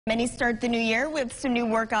Many start the new year with some new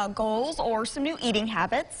workout goals or some new eating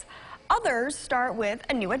habits. Others start with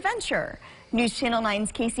a new adventure. News Channel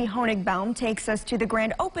 9's Casey Honigbaum takes us to the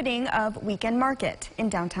grand opening of Weekend Market in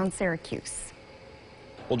downtown Syracuse.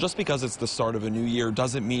 Well, just because it's the start of a new year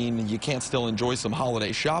doesn't mean you can't still enjoy some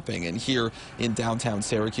holiday shopping. And here in downtown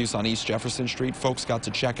Syracuse on East Jefferson Street, folks got to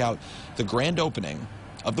check out the grand opening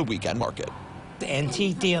of the Weekend Market.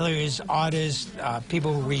 Antique dealers, artists,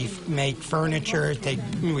 people who make furniture, they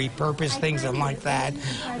repurpose things and like that.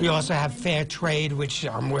 We also have fair trade, which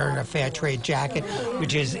I'm wearing a fair trade jacket,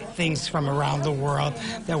 which is things from around the world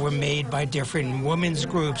that were made by different women's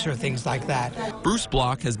groups or things like that. Bruce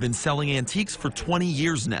Block has been selling antiques for 20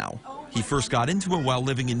 years now. He first got into it while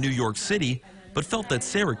living in New York City, but felt that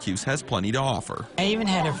Syracuse has plenty to offer. I even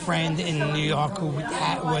had a friend in New York who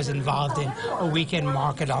was involved in a weekend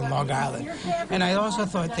market on Long Island. And I also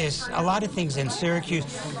thought there's a lot of things in Syracuse.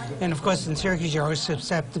 And of course, in Syracuse, you're always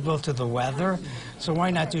susceptible to the weather. So why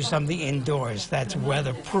not do something indoors that's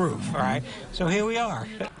weatherproof, all right? So here we are.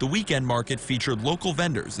 The Weekend Market featured local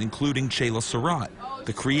vendors, including Shayla Surratt,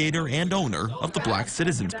 the creator and owner of the Black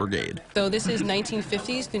Citizens Brigade. So this is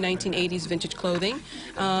 1950s through 1980s vintage clothing.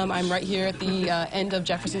 I'm right here at the end of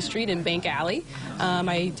Jefferson Street in Bank Alley.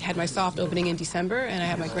 I had my soft opening in December, and I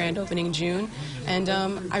had my grand opening in June. And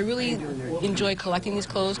I really enjoy collecting these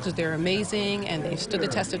clothes because they're amazing and they've stood the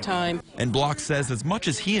test of time. And Block says as much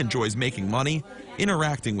as he enjoys making money,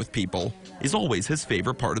 interacting with people is always his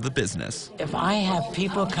favorite part of the business. If I have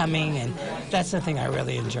people coming, and that's the thing I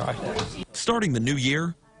really enjoy. Starting the new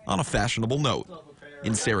year on a fashionable note.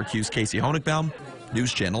 In Syracuse, Casey Honigbaum,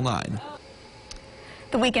 News Channel 9.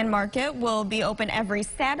 The Weekend Market will be open every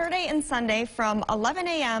Saturday and Sunday from 11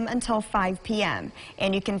 a.m. until 5 p.m.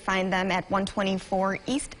 And you can find them at 124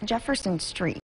 East Jefferson Street.